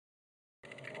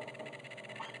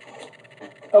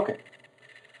Okay,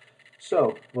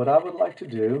 so what I would like to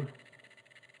do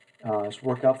is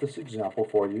work out this example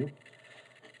for you.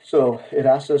 So it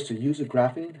asks us to use a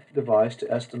graphing device to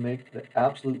estimate the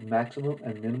absolute maximum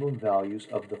and minimum values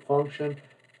of the function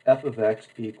f of x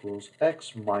equals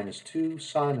x minus 2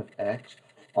 sine of x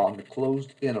on the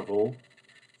closed interval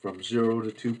from 0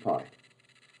 to 2 pi.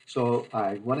 So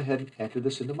I went ahead and entered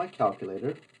this into my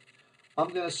calculator.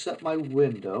 I'm going to set my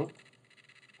window,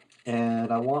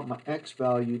 and I want my x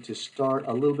value to start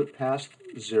a little bit past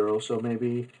 0, so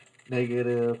maybe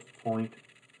negative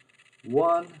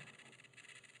 0.1.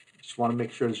 Just want to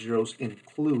make sure 0 is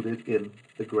included in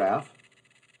the graph.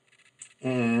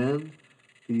 And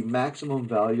the maximum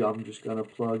value, I'm just going to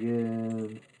plug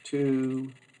in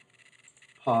 2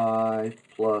 pi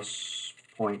plus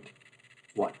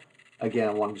 0.1. Again,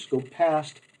 I want to just go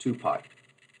past 2 pi.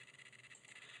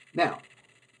 Now,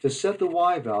 to set the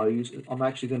y values, I'm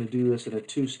actually going to do this in a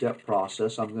two-step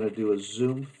process. I'm going to do a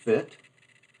zoom fit,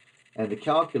 and the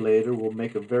calculator will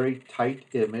make a very tight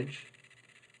image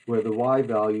where the y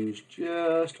values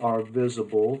just are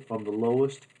visible from the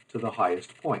lowest to the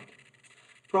highest point.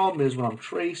 Problem is, when I'm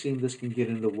tracing, this can get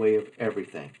in the way of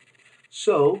everything.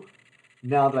 So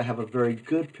now that I have a very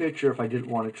good picture, if I didn't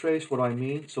want to trace, what do I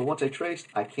mean? So once I trace,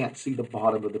 I can't see the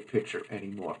bottom of the picture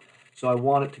anymore. So I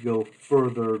want it to go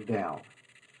further down.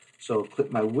 So click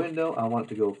my window, I want it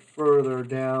to go further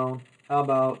down. How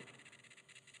about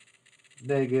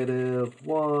negative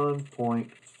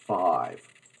 1.5?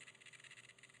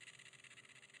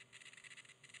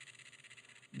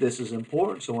 This is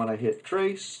important, so when I hit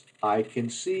trace, I can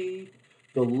see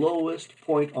the lowest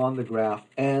point on the graph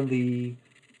and the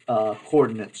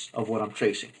coordinates of what I'm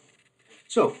tracing.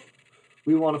 So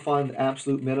we want to find the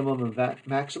absolute minimum and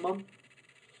maximum.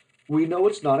 We know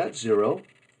it's not at 0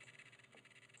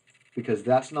 because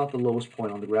that's not the lowest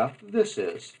point on the graph. This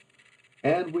is.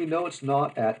 And we know it's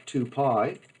not at 2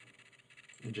 pi.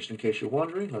 And just in case you're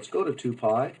wondering, let's go to 2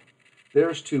 pi.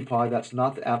 There's 2 pi. That's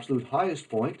not the absolute highest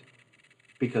point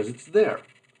because it's there.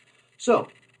 So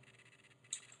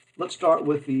let's start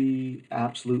with the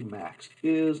absolute max.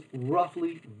 Is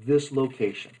roughly this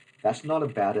location. That's not a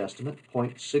bad estimate,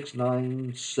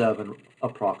 0.697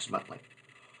 approximately.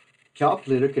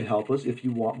 Calculator can help us if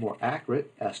you want more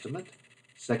accurate estimate.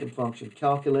 Second function,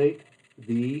 calculate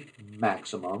the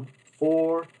maximum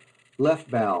for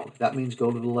left bound. That means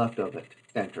go to the left of it.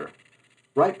 Enter.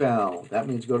 Right bound. That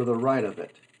means go to the right of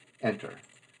it. Enter.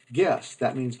 Guess.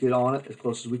 That means get on it as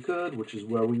close as we could, which is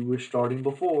where we were starting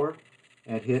before,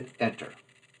 and hit enter.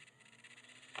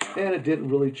 And it didn't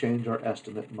really change our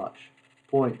estimate much.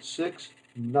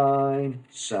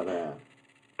 0.697.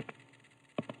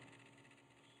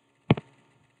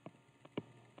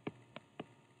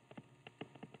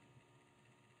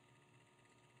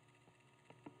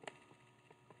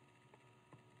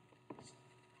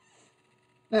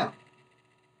 Now,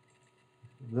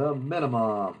 the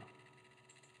minimum.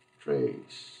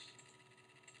 Trace.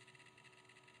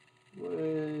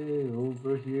 Way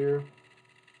over here.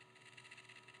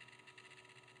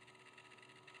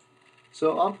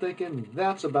 So I'm thinking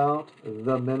that's about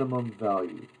the minimum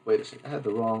value. Wait a second, I had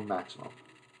the wrong maximum.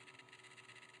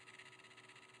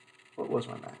 What was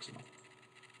my maximum?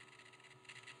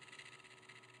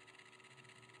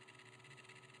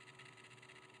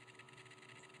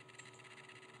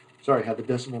 Sorry, I had the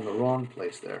decimal in the wrong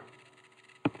place there.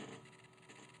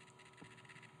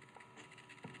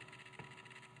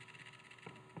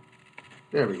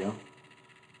 There we go.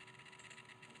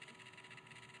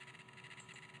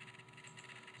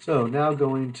 So now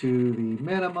going to the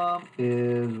minimum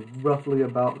is roughly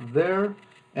about there.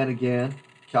 And again,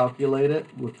 calculate it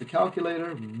with the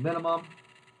calculator, minimum.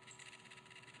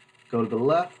 Go to the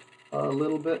left a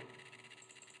little bit.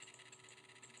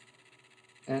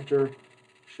 Enter.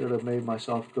 Should have made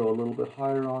myself go a little bit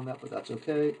higher on that, but that's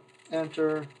okay.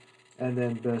 Enter. And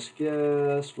then best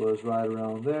guess was right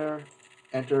around there.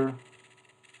 Enter.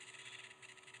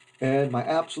 And my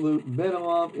absolute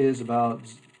minimum is about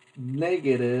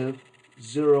negative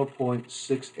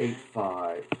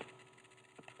 0.685.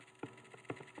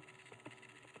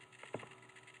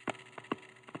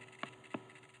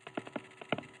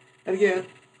 And again,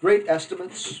 great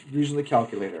estimates using the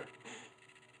calculator.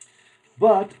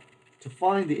 But to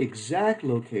find the exact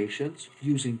locations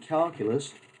using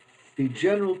calculus, the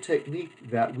general technique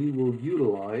that we will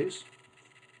utilize,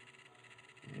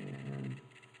 and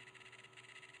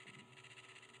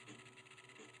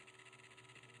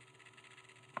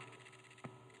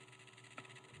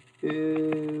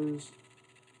is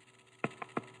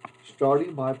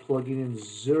starting by plugging in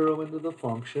 0 into the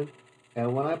function,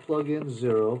 and when I plug in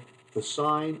 0, the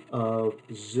sign of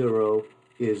 0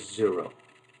 is 0.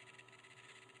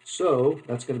 So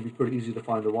that's going to be pretty easy to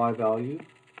find the y value.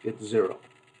 It's 0.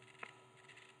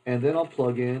 And then I'll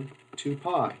plug in 2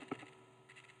 pi.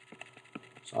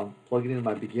 So I'm plugging in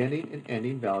my beginning and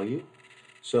ending value.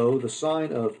 So the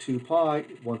sine of 2 pi,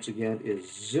 once again,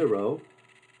 is 0,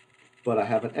 but I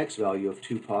have an x value of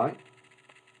 2 pi.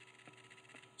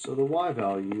 So the y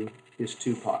value is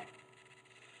 2 pi.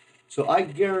 So I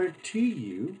guarantee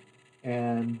you,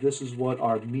 and this is what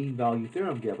our mean value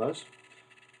theorem gives us,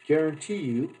 guarantee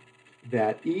you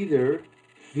that either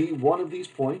one of these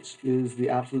points is the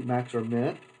absolute max or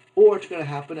min, or it's going to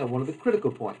happen at one of the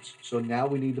critical points. So now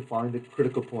we need to find the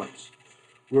critical points.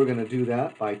 We're going to do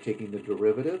that by taking the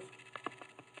derivative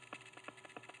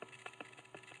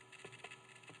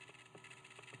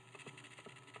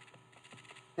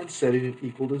and setting it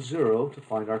equal to 0 to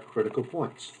find our critical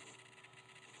points.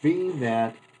 Being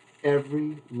that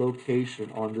every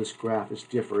location on this graph is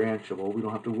differentiable, we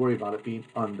don't have to worry about it being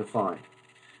undefined.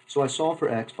 So I solve for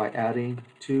x by adding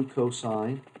 2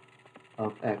 cosine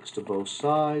of x to both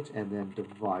sides and then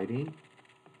dividing.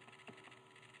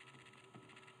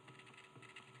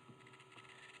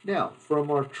 Now,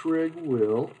 from our trig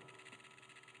wheel,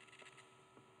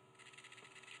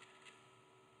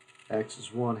 x is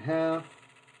 1/2.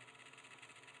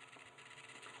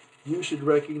 You should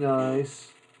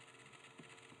recognize,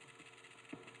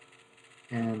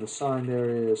 and the sign there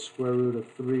is square root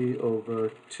of 3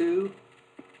 over 2,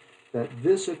 that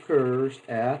this occurs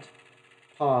at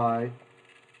pi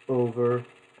over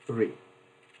 3.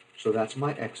 So that's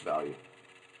my x value.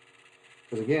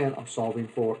 Because again, I'm solving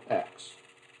for x.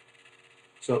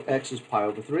 So x is pi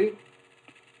over 3.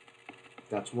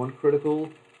 That's one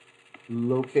critical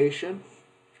location.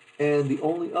 And the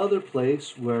only other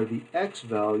place where the x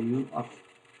value,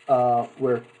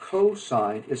 where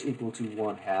cosine is equal to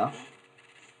 1/2,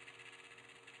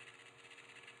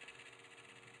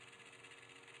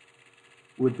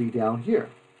 would be down here.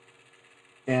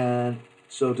 And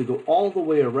so to go all the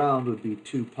way around would be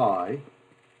 2 pi.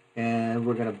 And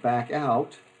we're going to back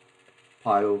out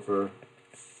pi over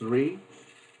 3.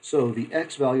 So the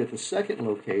x value at the second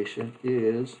location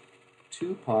is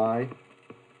 2 pi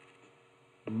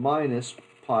minus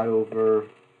pi over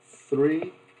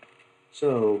 3.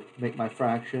 So make my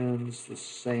fractions the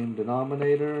same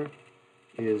denominator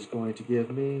is going to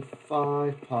give me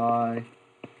 5 pi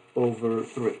over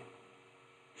 3.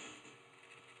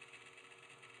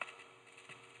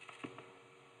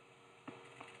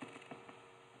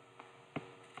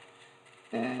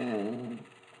 And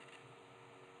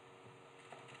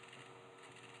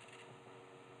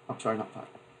I'm sorry, not pi.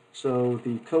 So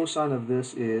the cosine of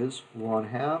this is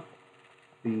 1/2.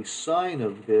 The sine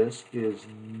of this is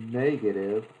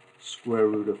negative square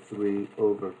root of 3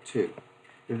 over 2.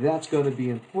 That's going to be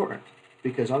important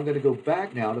because I'm going to go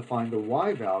back now to find the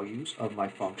y values of my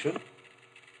function.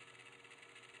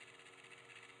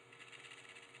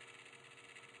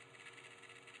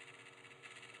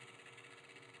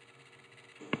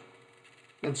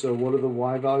 And so what are the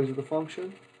y values of the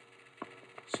function?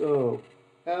 So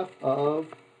f of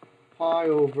pi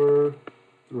over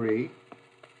 3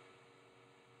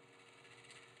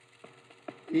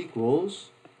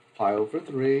 equals pi over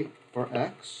 3 for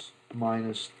x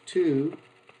minus 2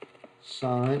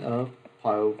 sine of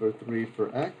pi over 3 for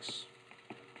x.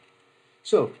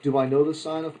 So, do I know the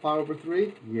sine of pi over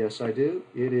 3? Yes, I do.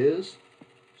 It is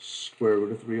square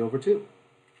root of 3 over 2.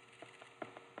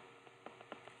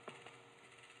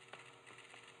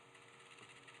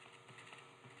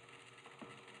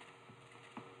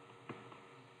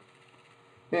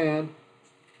 And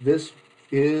this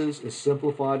is as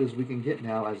simplified as we can get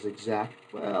now as exact.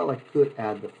 Well, I could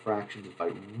add the fractions if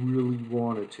I really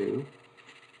wanted to,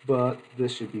 but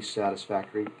this should be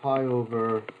satisfactory. Pi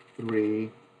over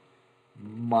 3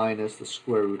 minus the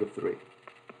square root of 3.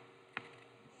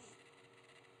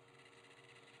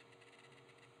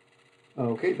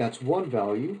 Okay, that's one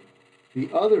value. The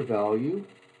other value,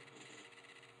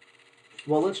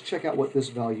 well, let's check out what this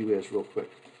value is real quick.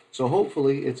 So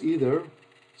hopefully it's either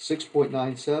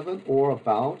 6.97 or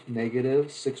about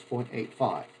negative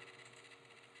 6.85.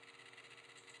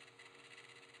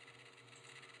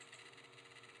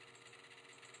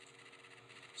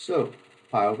 So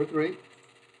pi over 3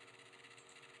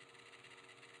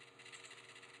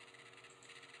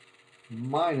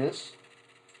 minus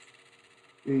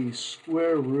the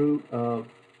square root of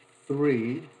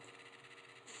 3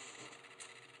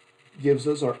 gives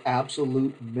us our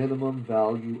absolute minimum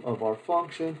value of our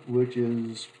function, which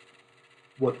is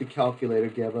what the calculator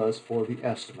gave us for the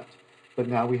estimate. But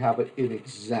now we have it in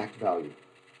exact value.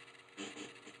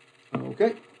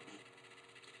 Okay.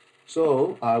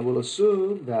 So I will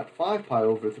assume that 5 pi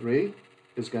over 3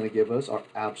 is going to give us our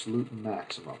absolute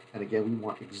maximum. And again, we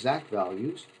want exact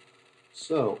values.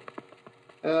 So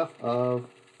f of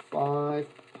 5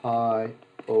 pi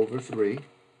over 3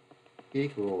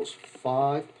 equals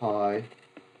 5 pi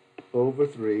over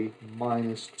 3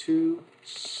 minus 2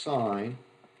 sine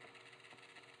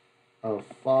of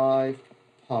 5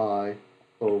 pi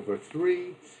over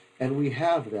 3. And we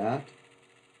have that.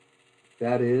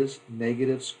 That is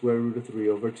negative square root of 3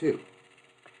 over 2.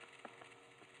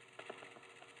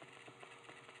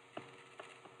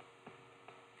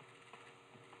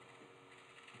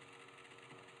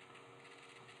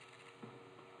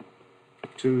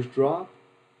 Twos drop.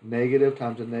 Negative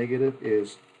times a negative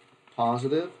is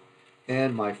positive.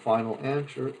 And my final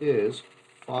answer is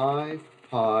 5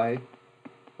 pi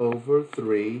over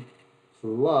 3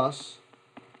 plus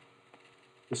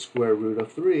the square root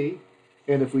of 3.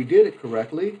 And if we did it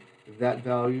correctly, that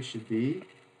value should be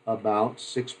about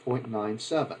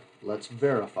 6.97. Let's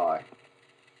verify.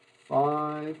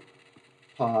 5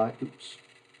 pi,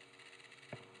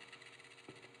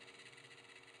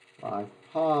 5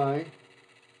 pi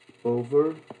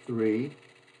over 3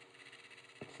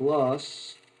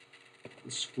 plus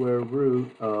the square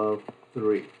root of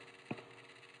 3.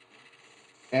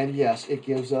 And yes, it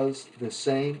gives us the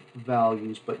same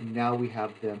values, but now we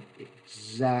have them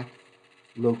exact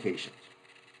location.